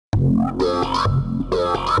The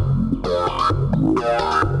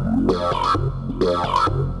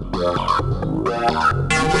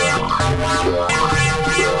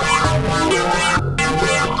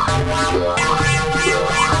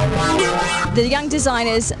young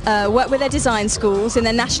designers work with their design schools in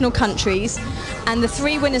their national countries, and the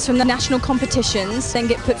 3 winners from the national competitions then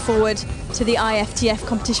get put forward to the IFTF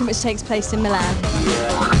competition, which takes place in Milan.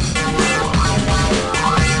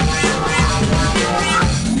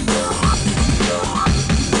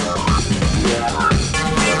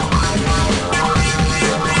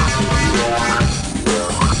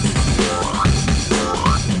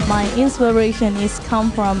 My inspiration is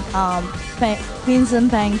come from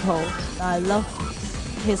Vincent van Gogh. I love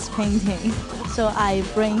his painting, so I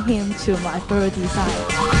bring him to my favorite design.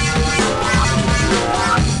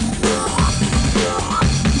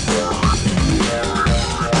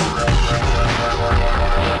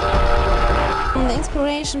 The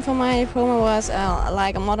inspiration for my promo was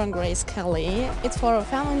like a modern Grace Kelly. It's for a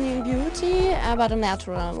feminine beauty, but a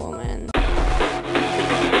natural woman.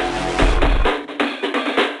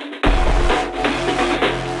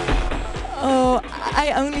 Oh,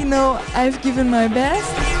 I only know I've given my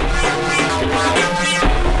best.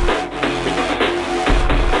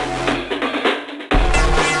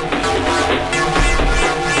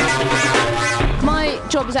 My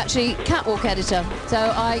job is actually catwalk editor,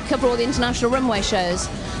 so I cover all the international runway shows.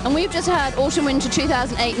 And we've just had Autumn/Winter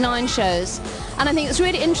 2008-9 shows. And I think it's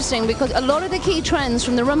really interesting because a lot of the key trends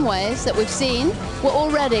from the runways that we've seen were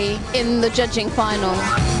already in the judging final.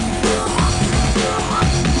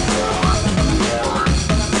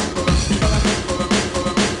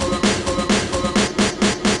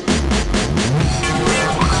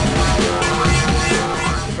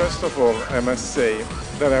 First of all, I must say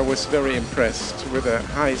that I was very impressed with the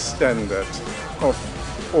high standard of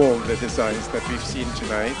all the designs that we've seen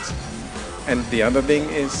tonight. And the other thing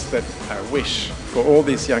is that I wish for all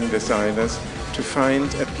these young designers to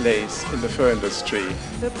find a place in the fur industry.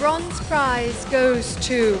 The bronze prize goes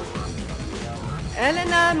to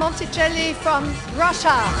Elena Monticelli from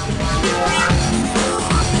Russia.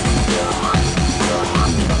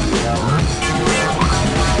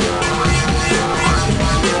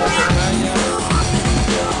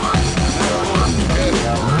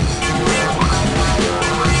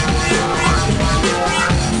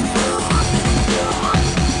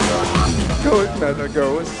 Gold medal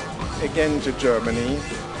goes again to Germany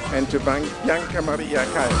and to Bianca Maria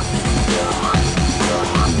Kall.